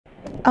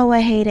Oh,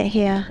 I hate it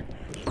here.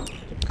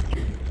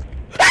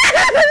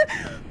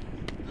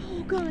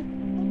 Oh god.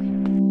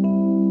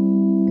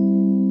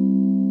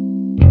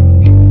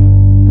 Okay.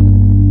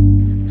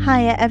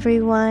 Hiya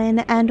everyone,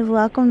 and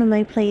welcome to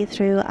my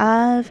playthrough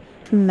of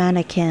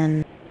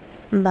Mannequin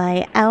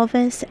by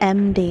Elvis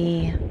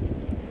MD.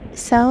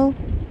 So,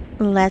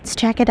 let's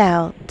check it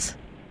out.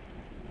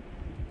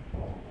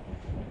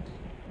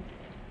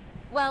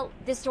 Well,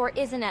 this store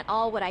isn't at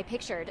all what I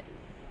pictured.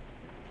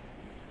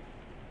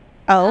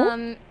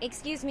 Oh?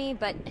 Excuse me,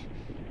 but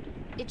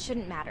it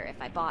shouldn't matter if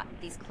I bought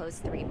these clothes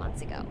 3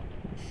 months ago.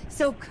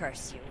 So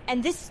curse you,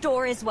 and this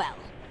store as well.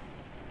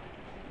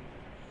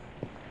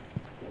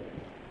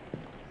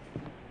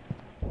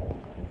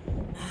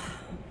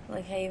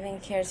 Like I even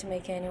care to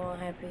make anyone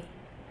happy.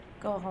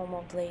 Go home,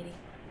 old lady.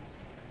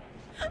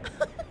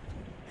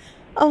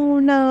 Oh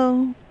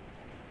no.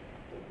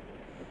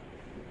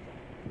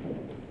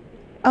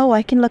 Oh,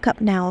 I can look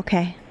up now,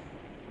 okay.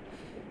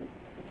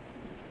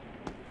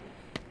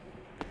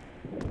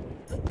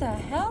 What the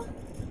hell?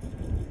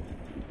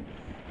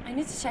 I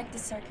need to check the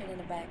circuit in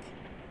the back.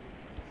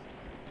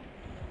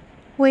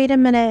 Wait a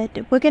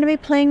minute, we're gonna be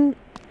playing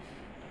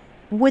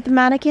with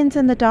mannequins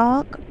in the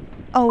dark?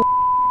 Oh.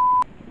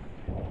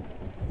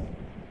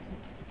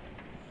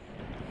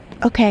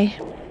 Okay.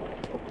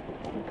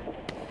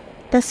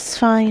 This is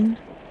fine.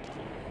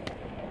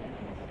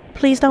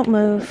 Please don't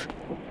move.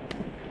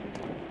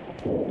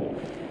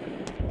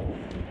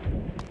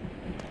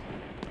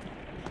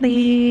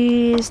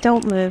 Please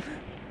don't move.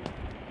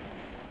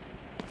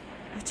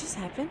 What just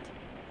happened?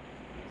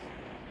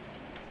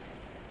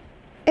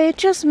 It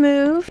just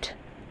moved.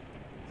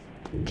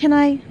 Can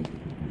I?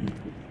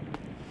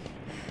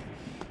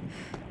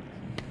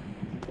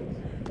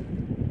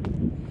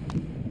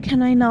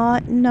 Can I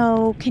not?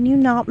 No. Can you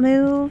not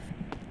move?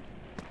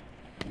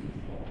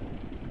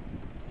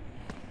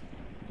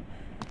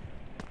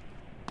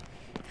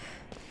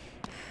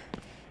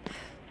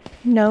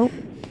 Nope.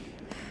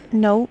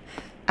 Nope.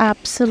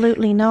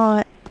 Absolutely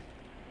not.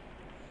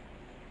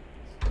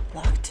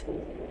 Locked.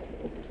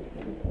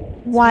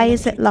 Why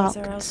is it locked?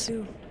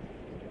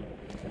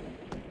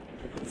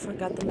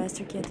 Forgot the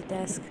master key at the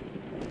desk.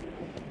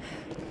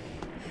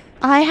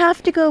 I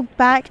have to go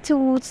back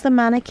towards the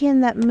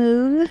mannequin that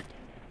moved.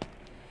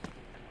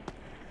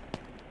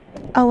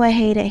 Oh, I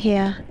hate it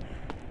here.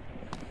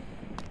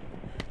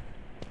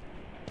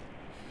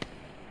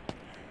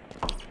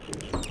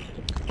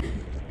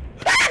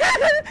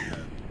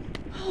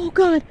 Oh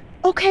god.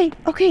 Okay,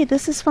 okay,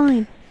 this is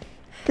fine.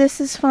 This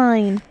is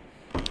fine.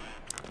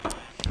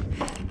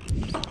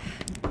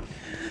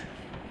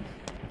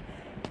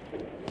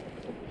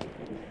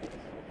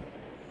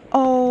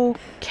 Oh,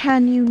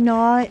 can you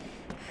not?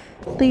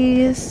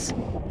 Please.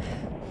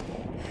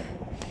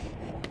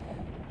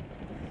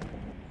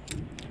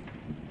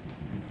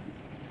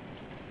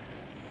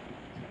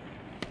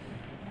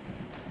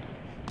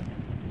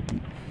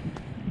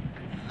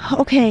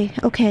 Okay,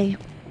 okay.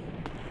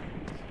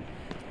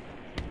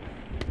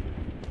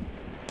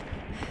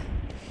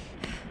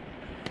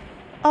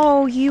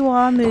 Oh, you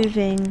are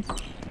moving.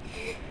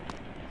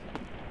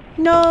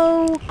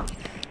 No.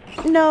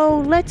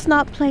 No, let's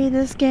not play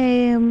this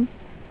game.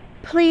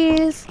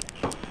 Please.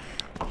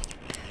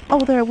 Oh,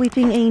 there are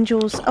weeping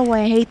angels. Oh,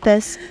 I hate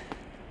this.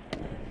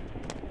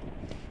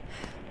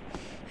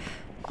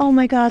 Oh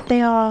my god,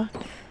 they are.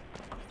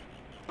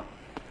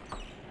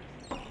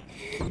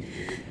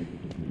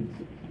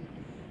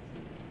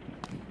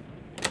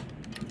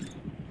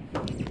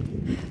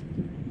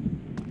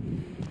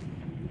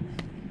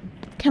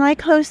 Can I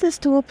close this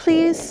door,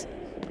 please?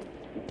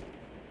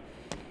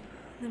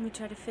 Let me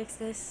try to fix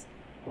this.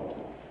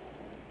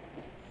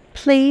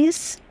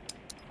 Please?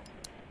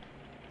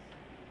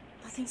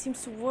 Nothing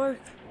seems to work.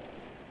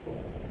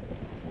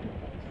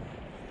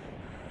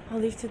 I'll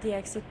leave to the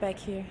exit back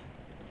here.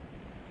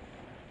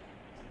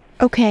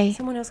 Okay.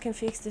 Someone else can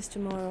fix this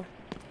tomorrow.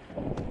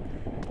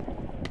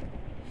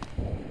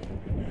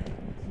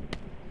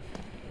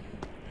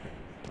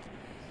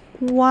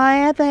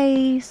 Why are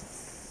they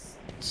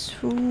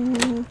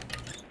so...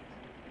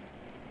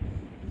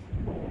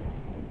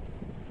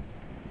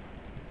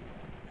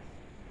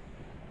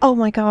 Oh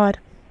my god.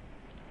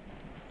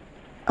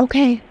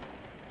 Okay.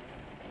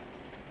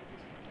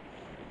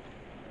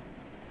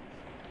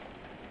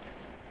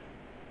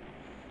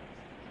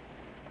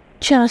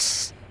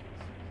 Just...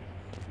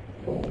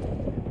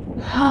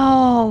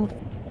 Oh.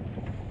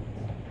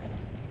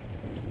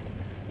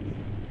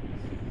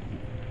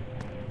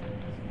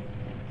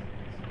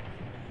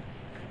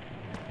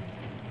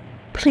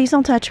 Please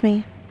don't touch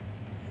me.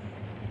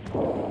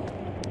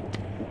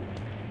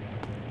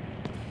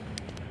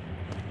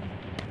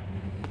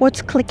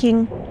 What's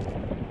clicking?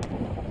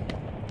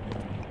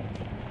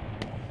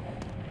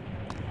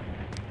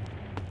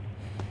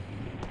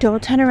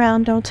 Don't turn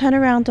around, don't turn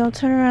around, don't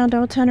turn around,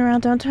 don't turn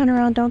around, don't turn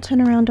around, don't turn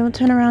around, don't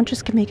turn around.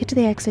 Just make it to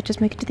the exit, just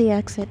make it to the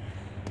exit.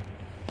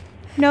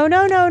 No,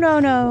 no, no, no,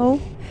 no.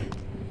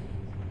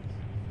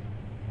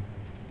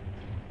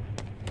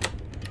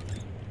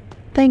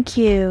 Thank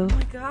you. Oh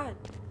my god.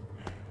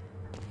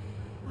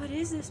 What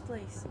is this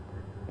place?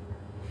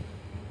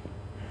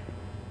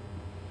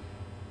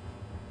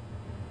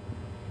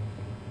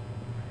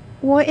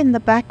 What in the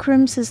back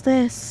rooms is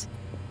this?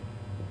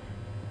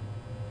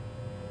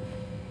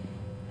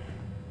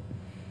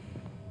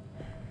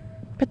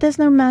 But there's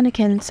no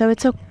mannequin, so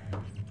it's a...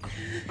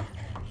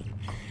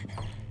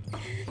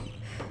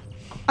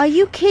 Are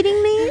you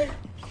kidding me?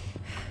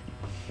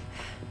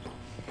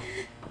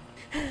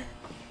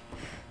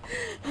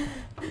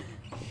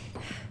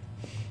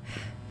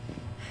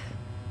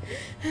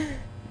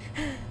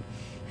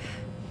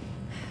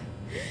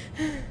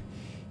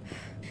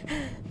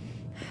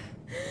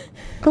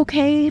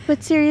 Okay,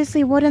 but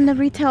seriously, what in the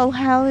retail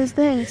hell is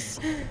this?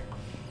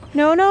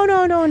 No, no,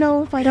 no, no,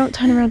 no. If I don't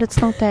turn around, it's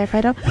not there. If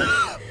I don't...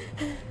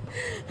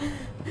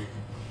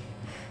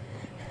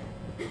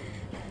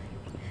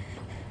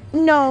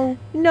 No,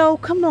 no,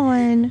 come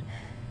on.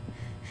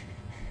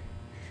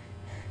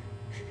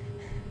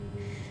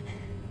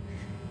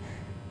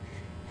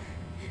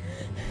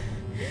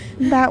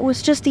 That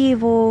was just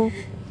evil.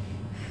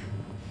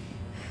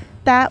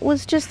 That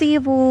was just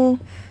evil.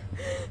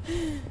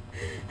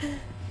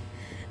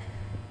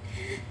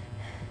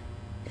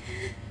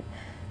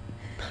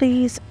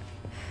 Please.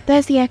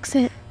 There's the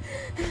exit.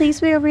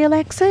 Please be a real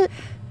exit.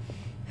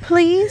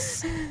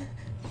 Please.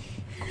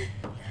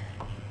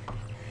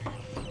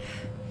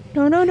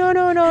 No, no, no,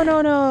 no, no,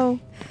 no, no.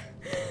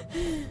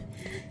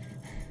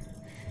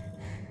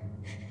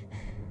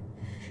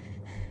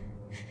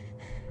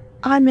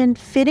 I'm in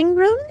fitting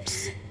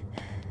rooms?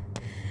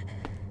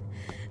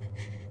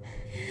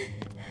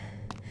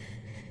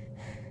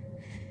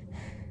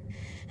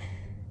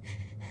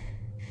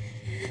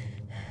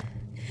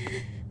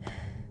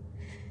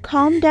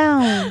 Calm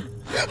down.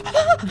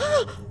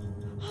 Oh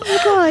my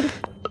god.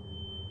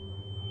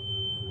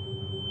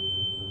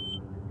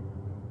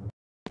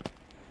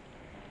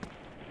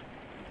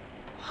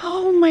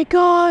 Oh my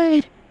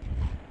god.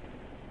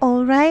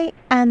 Alright,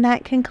 and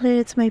that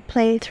concludes my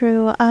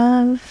playthrough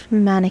of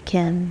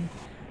Mannequin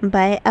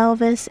by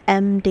Elvis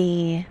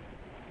MD.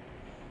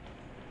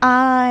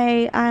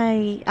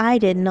 I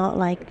did not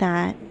like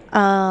that.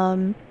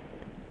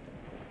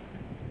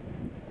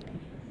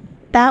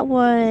 That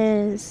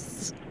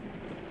was...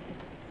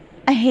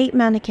 I hate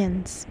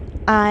mannequins.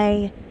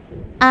 I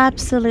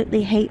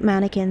absolutely hate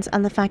mannequins,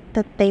 and the fact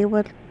that they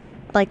were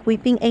like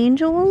weeping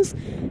angels,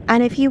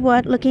 and if you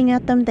weren't looking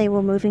at them, they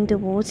were moving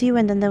towards you,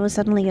 and then there was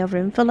suddenly a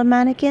room full of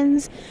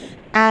mannequins,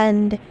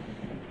 and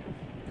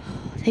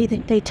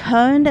they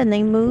turned and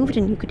they moved,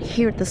 and you could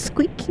hear the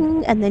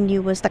squeaking, and then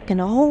you were stuck in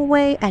a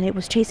hallway, and it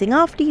was chasing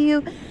after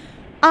you.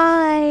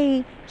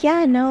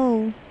 Yeah,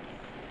 no.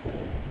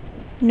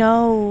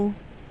 No.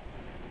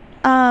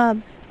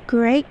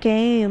 Great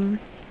game.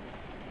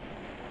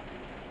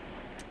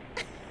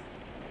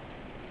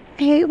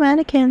 I hate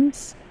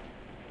mannequins.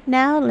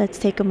 Now let's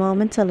take a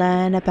moment to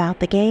learn about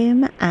the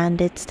game and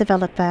its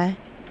developer.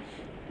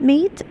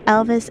 Meet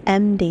Elvis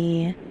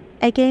MD,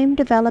 a game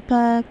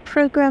developer,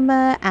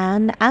 programmer,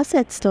 and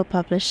asset store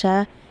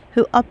publisher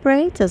who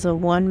operates as a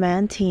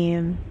one-man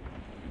team.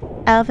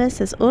 Elvis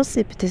has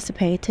also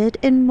participated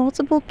in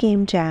multiple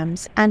game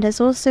jams and has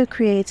also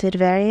created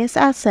various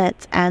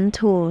assets and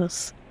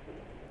tools.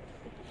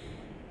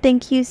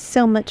 Thank you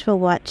so much for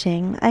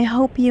watching. I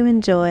hope you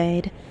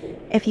enjoyed.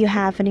 If you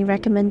have any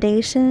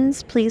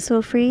recommendations, please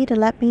feel free to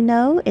let me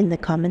know in the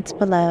comments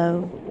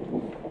below.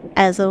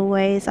 As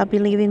always, I'll be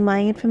leaving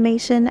my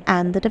information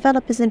and the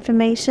developer's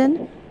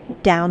information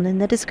down in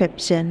the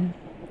description.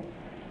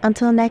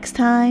 Until next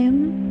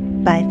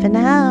time, bye for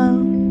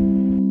now.